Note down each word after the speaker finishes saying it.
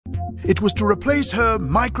It was to replace her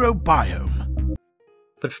microbiome.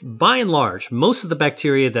 But by and large, most of the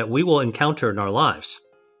bacteria that we will encounter in our lives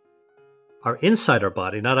are inside our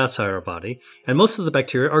body, not outside our body. And most of the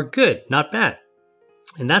bacteria are good, not bad.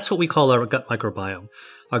 And that's what we call our gut microbiome.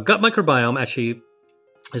 Our gut microbiome actually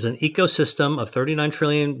is an ecosystem of 39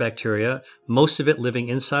 trillion bacteria, most of it living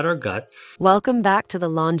inside our gut. Welcome back to the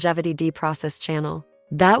Longevity Deprocessed channel.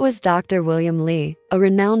 That was Dr. William Li, a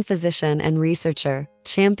renowned physician and researcher,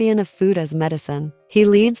 champion of food as medicine. He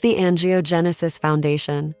leads the Angiogenesis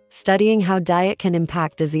Foundation, studying how diet can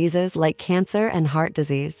impact diseases like cancer and heart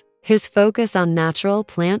disease. His focus on natural,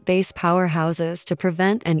 plant-based powerhouses to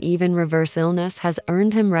prevent and even reverse illness has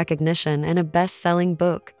earned him recognition in a best-selling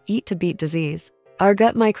book, Eat to Beat Disease. Our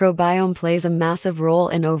gut microbiome plays a massive role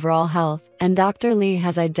in overall health, and Dr. Li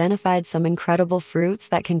has identified some incredible fruits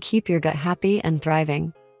that can keep your gut happy and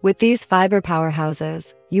thriving. With these fiber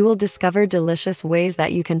powerhouses, you will discover delicious ways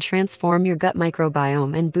that you can transform your gut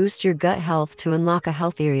microbiome and boost your gut health to unlock a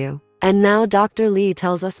healthier you. And now Dr. Li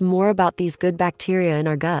tells us more about these good bacteria in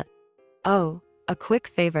our gut. Oh, a quick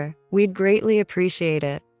favor. We'd greatly appreciate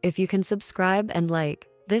it if you can subscribe and like.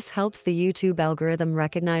 This helps the YouTube algorithm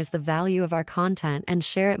recognize the value of our content and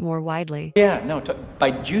share it more widely. Yeah, no,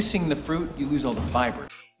 by juicing the fruit, you lose all the fiber.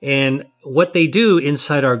 And what they do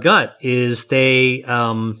inside our gut is they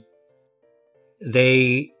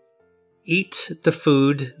eat the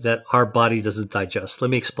food that our body doesn't digest. Let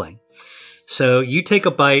me explain. So you take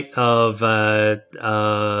a bite of an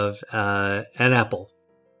apple,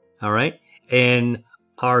 all right? And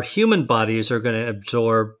our human bodies are going to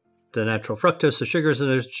absorb the natural fructose, the sugars in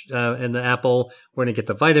the apple. We're going to get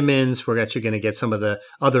the vitamins. We're actually going to get some of the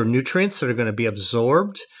other nutrients that are going to be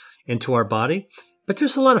absorbed into our body. But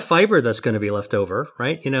there's a lot of fiber that's going to be left over,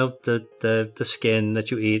 right? You know, the skin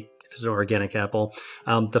that you eat, if it's an organic apple,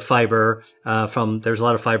 the fiber there's a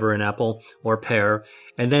lot of fiber in apple or pear.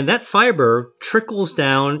 And then that fiber trickles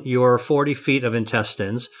down your 40 feet of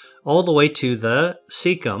intestines all the way to the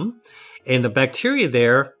cecum. And the bacteria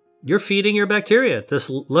there, you're feeding your bacteria this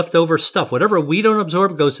leftover stuff. Whatever we don't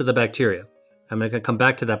absorb goes to the bacteria. I'm going to come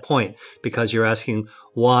back to that point because you're asking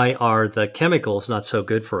why are the chemicals not so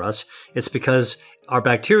good for us? It's because our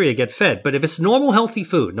bacteria get fed. But if it's normal healthy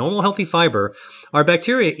food, normal healthy fiber, our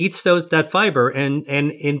bacteria eats that fiber, and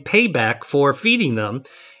in payback for feeding them,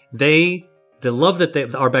 the love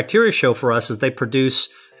that our bacteria show for us is they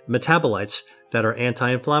produce metabolites that are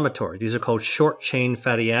anti-inflammatory. These are called short-chain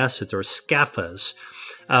fatty acids, or SCAFAs.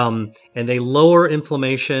 And they lower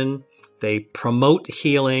inflammation, they promote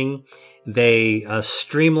healing, they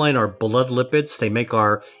streamline our blood lipids, they make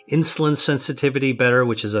our insulin sensitivity better,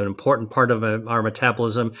 which is an important part of our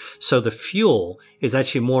metabolism. So the fuel is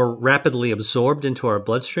actually more rapidly absorbed into our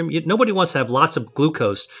bloodstream. Nobody wants to have lots of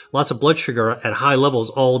glucose, lots of blood sugar at high levels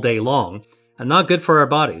all day long. And not good for our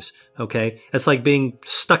bodies, okay? It's like being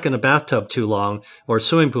stuck in a bathtub too long or a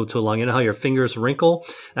swimming pool too long. You know how your fingers wrinkle?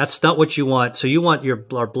 That's not what you want. So you want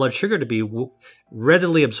our blood sugar to be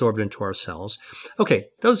readily absorbed into our cells. Okay,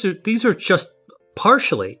 these are just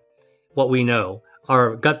partially what we know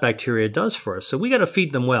our gut bacteria does for us. So we got to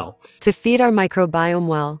feed them well. To feed our microbiome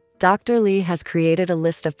well, Dr. Li has created a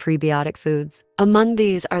list of prebiotic foods. Among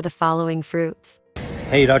these are the following fruits.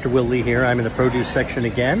 Hey, Dr. Will Lee here. I'm in the produce section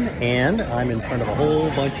again, and I'm in front of a whole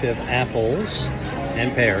bunch of apples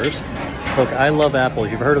and pears. Look, I love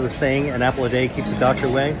apples. You've heard of the saying, an apple a day keeps the doctor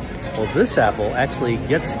away? Well, this apple actually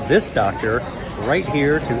gets this doctor right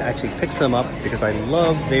here to actually pick some up because I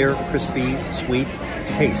love their crispy, sweet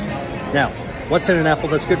taste. Now, what's in an apple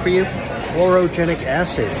that's good for you? Chlorogenic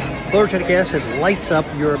acid. Chlorogenic acid lights up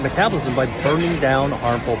your metabolism by burning down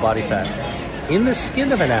harmful body fat. In the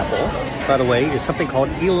skin of an apple, by the way, is something called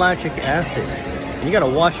ellagic acid. And you got to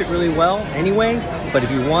wash it really well anyway, but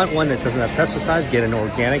if you want one that doesn't have pesticides, get an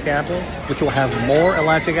organic apple, which will have more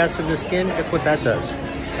ellagic acid in the skin. Guess what that does?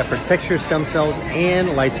 That protects your stem cells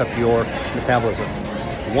and lights up your metabolism.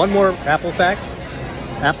 One more apple fact.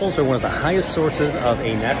 Apples are one of the highest sources of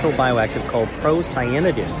a natural bioactive called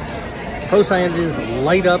procyanids. Procyanids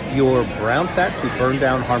light up your brown fat to burn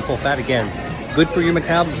down harmful fat. Again, good for your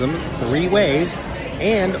metabolism 3 ways,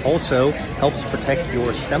 and also helps protect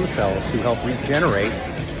your stem cells to help regenerate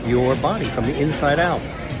your body from the inside out.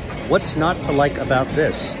 What's not to like about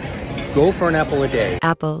this? Go for an apple a day.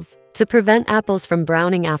 Apples. To prevent apples from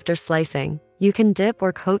browning after slicing, you can dip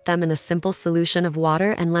or coat them in a simple solution of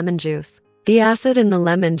water and lemon juice. The acid in the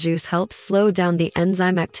lemon juice helps slow down the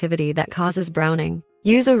enzyme activity that causes browning.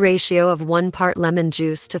 Use a ratio of 1 part lemon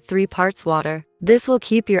juice to 3 parts water. This will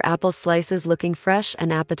keep your apple slices looking fresh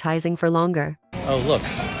and appetizing for longer. Oh, look.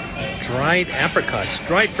 dried apricots.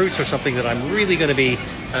 Dried fruits are something that I'm really going to be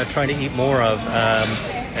trying to eat more of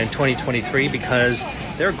in 2023 because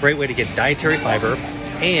they're a great way to get dietary fiber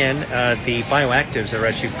and the bioactives that are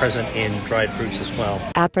actually present in dried fruits as well.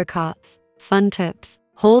 Apricots. Fun tips.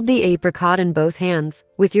 Hold the apricot in both hands,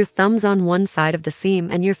 with your thumbs on one side of the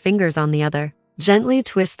seam and your fingers on the other. Gently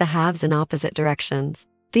twist the halves in opposite directions.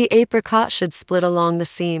 The apricot should split along the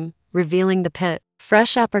seam, revealing the pit.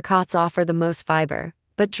 Fresh apricots offer the most fiber,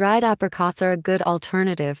 but dried apricots are a good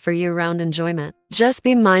alternative for year-round enjoyment. Just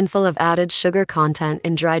be mindful of added sugar content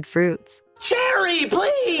in dried fruits. Cherry,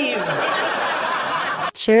 please!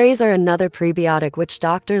 Cherries are another prebiotic which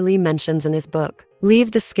Dr. Lee mentions in his book.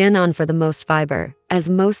 Leave the skin on for the most fiber, as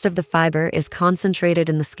most of the fiber is concentrated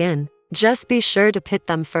in the skin. Just be sure to pit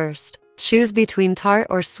them first. Choose between tart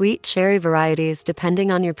or sweet cherry varieties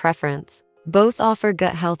depending on your preference. Both offer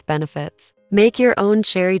gut health benefits. Make your own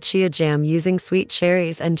cherry chia jam using sweet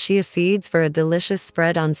cherries and chia seeds for a delicious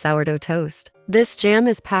spread on sourdough toast. This jam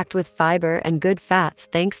is packed with fiber and good fats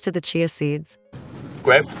thanks to the chia seeds.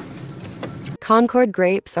 Grape. Concord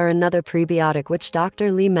grapes are another prebiotic which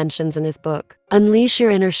Dr. Lee mentions in his book. Unleash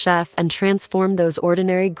your inner chef and transform those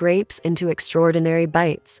ordinary grapes into extraordinary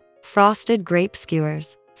bites. Frosted grape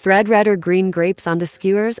skewers. Thread red or green grapes onto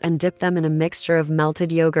skewers and dip them in a mixture of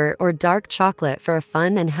melted yogurt or dark chocolate for a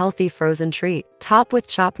fun and healthy frozen treat. Top with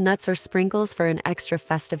chopped nuts or sprinkles for an extra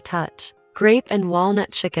festive touch. Grape and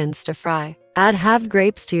walnut chicken stir-fry. Add halved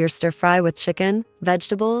grapes to your stir-fry with chicken,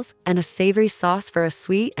 vegetables, and a savory sauce for a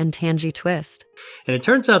sweet and tangy twist. And it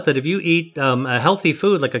turns out that if you eat a healthy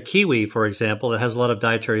food like a kiwi, for example, that has a lot of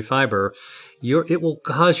dietary fiber, it will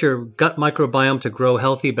cause your gut microbiome to grow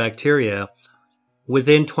healthy bacteria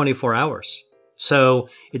within 24 hours. So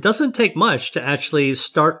it doesn't take much to actually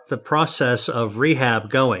start the process of rehab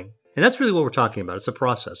going. And that's really what we're talking about. It's a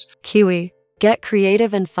process. Kiwi. Get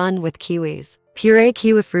creative and fun with kiwis. Puree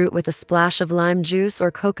kiwi fruit with a splash of lime juice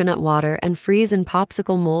or coconut water and freeze in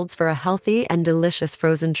popsicle molds for a healthy and delicious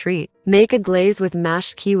frozen treat. Make a glaze with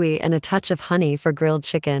mashed kiwi and a touch of honey for grilled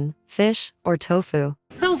chicken, fish, or tofu.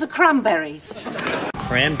 Those are cranberries.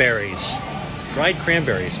 Cranberries. Dried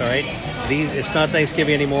cranberries, all right? It's not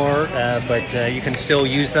Thanksgiving anymore, but you can still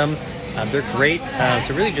use them. They're great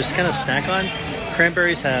to really just kind of snack on.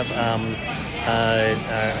 Cranberries have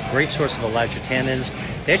a great source of elagitannins.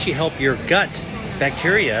 They actually help your gut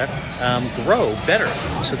bacteria grow better.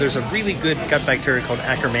 So there's a really good gut bacteria called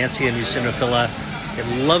Akkermansia mucinophila. It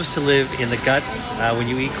loves to live in the gut. When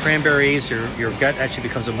you eat cranberries, your gut actually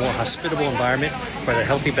becomes a more hospitable environment for the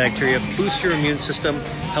healthy bacteria, boosts your immune system,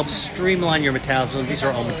 helps streamline your metabolism. These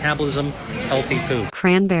are all metabolism healthy foods.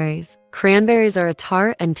 Cranberries. Cranberries are a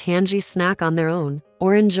tart and tangy snack on their own,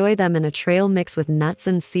 or enjoy them in a trail mix with nuts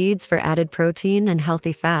and seeds for added protein and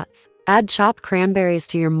healthy fats. Add chopped cranberries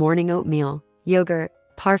to your morning oatmeal, yogurt,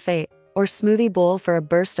 parfait, or smoothie bowl for a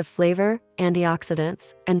burst of flavor,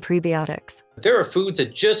 antioxidants, and prebiotics. There are foods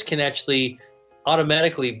that just can actually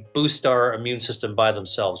automatically boost our immune system by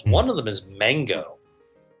themselves. One of them is mango.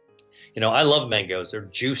 You know, I love mangoes. They're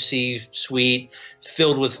juicy, sweet,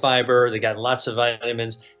 filled with fiber. They got lots of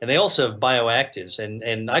vitamins, and they also have bioactives.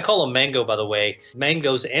 And I call them mango, by the way,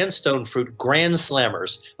 mangoes and stone fruit grand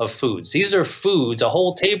slammers of foods. These are foods, a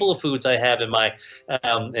whole table of foods I have in my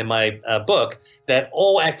book that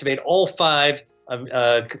all activate all five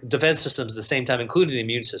defense systems at the same time, including the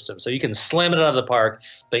immune system. So you can slam it out of the park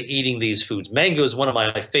by eating these foods. Mango is one of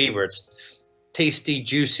my favorites. Tasty,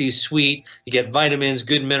 juicy, sweet. You get vitamins,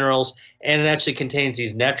 good minerals, and it actually contains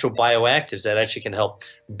these natural bioactives that actually can help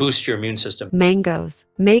boost your immune system. Mangoes.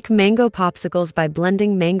 Make mango popsicles by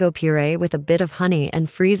blending mango puree with a bit of honey and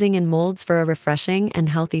freezing in molds for a refreshing and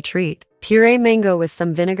healthy treat. Puree mango with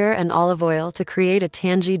some vinegar and olive oil to create a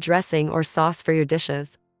tangy dressing or sauce for your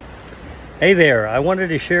dishes. Hey there, I wanted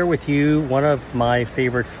to share with you one of my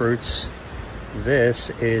favorite fruits. This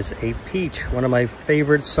is a peach, one of my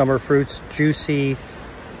favorite summer fruits, juicy.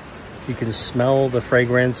 You can smell the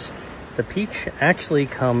fragrance. The peach actually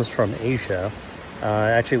comes from Asia.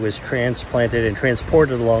 Actually was transplanted and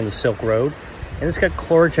transported along the Silk Road. And it's got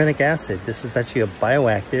chlorogenic acid. This is actually a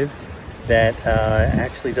bioactive that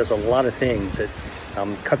actually does a lot of things. It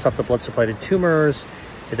cuts off the blood supply to tumors.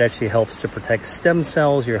 It actually helps to protect stem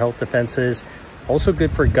cells, your health defenses. Also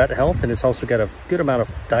good for gut health, and it's also got a good amount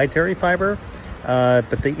of dietary fiber.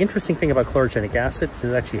 But the interesting thing about chlorogenic acid is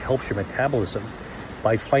it actually helps your metabolism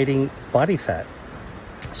by fighting body fat.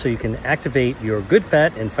 So you can activate your good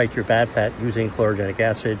fat and fight your bad fat using chlorogenic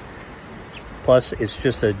acid. Plus, it's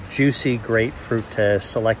just a juicy, great fruit to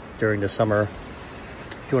select during the summer.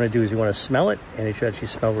 What you want to do is you want to smell it, and it should actually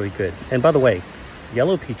smell really good. And by the way,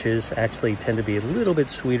 Yellow peaches actually tend to be a little bit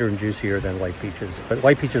sweeter and juicier than white peaches, but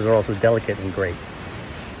white peaches are also delicate and great.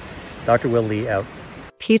 Dr. Will Lee out.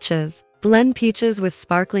 Peaches. Blend peaches with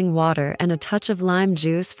sparkling water and a touch of lime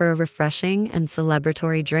juice for a refreshing and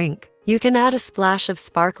celebratory drink. You can add a splash of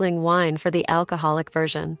sparkling wine for the alcoholic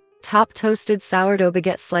version. Top toasted sourdough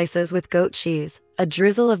baguette slices with goat cheese, a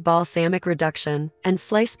drizzle of balsamic reduction, and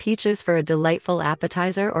sliced peaches for a delightful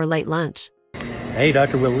appetizer or light lunch. Hey,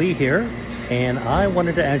 Dr. Will Lee here, and I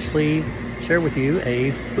wanted to actually share with you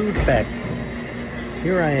a food fact.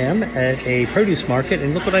 Here I am at a produce market,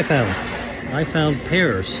 and look what I found. I found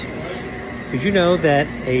pears. Did you know that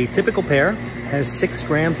a typical pear has 6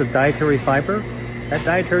 grams of dietary fiber? That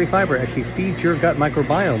dietary fiber actually feeds your gut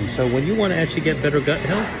microbiome. So when you want to actually get better gut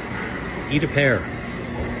health, eat a pear.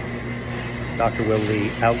 Dr. Will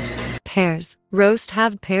Lee out. Pears. Roast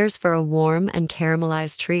halved pears for a warm and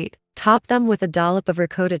caramelized treat. Top them with a dollop of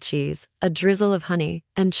ricotta cheese, a drizzle of honey,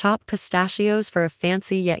 and chopped pistachios for a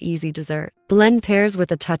fancy yet easy dessert. Blend pears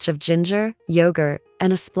with a touch of ginger, yogurt,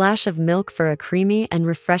 and a splash of milk for a creamy and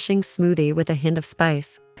refreshing smoothie with a hint of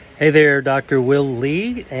spice. Hey there, Dr. Will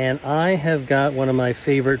Lee, and I have got one of my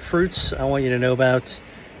favorite fruits I want you to know about.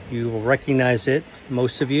 You will recognize it,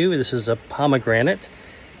 most of you. This is a pomegranate.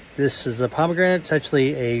 This is a pomegranate. It's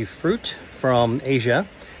actually a fruit from Asia.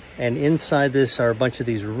 And inside this are a bunch of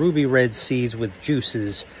these ruby red seeds with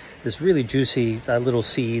juices. This really juicy little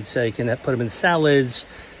seeds. You can put them in salads.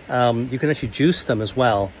 You can actually juice them as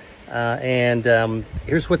well.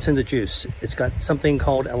 Here's what's in the juice. It's got something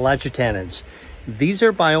called elagitannins. These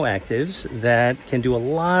are bioactives that can do a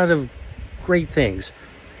lot of great things.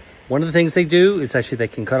 One of the things they do is actually they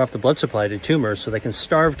can cut off the blood supply to tumors, so they can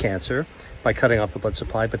starve cancer by cutting off the blood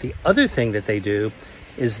supply. But the other thing that they do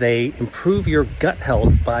is they improve your gut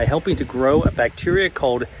health by helping to grow a bacteria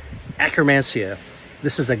called Akkermansia.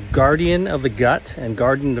 This is a guardian of the gut and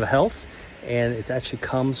guardian of health, and it actually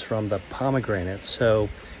comes from the pomegranate. So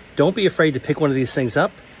don't be afraid to pick one of these things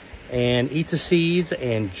up and eat the seeds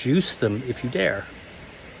and juice them if you dare.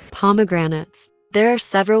 Pomegranates. There are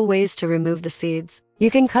several ways to remove the seeds.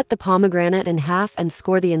 You can cut the pomegranate in half and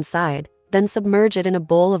score the inside, then submerge it in a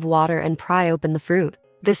bowl of water and pry open the fruit.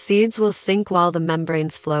 The seeds will sink while the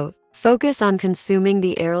membranes float. Focus on consuming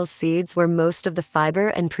the aril seeds where most of the fiber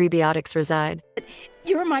and prebiotics reside.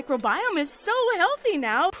 Your microbiome is so healthy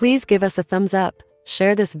now. Please give us a thumbs up,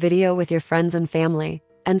 share this video with your friends and family,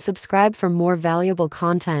 and subscribe for more valuable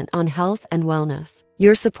content on health and wellness.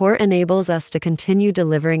 Your support enables us to continue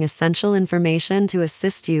delivering essential information to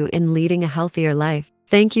assist you in leading a healthier life.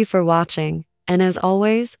 Thank you for watching, and as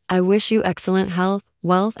always, I wish you excellent health,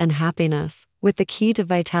 wealth, and happiness, with the key to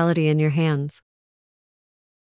vitality in your hands.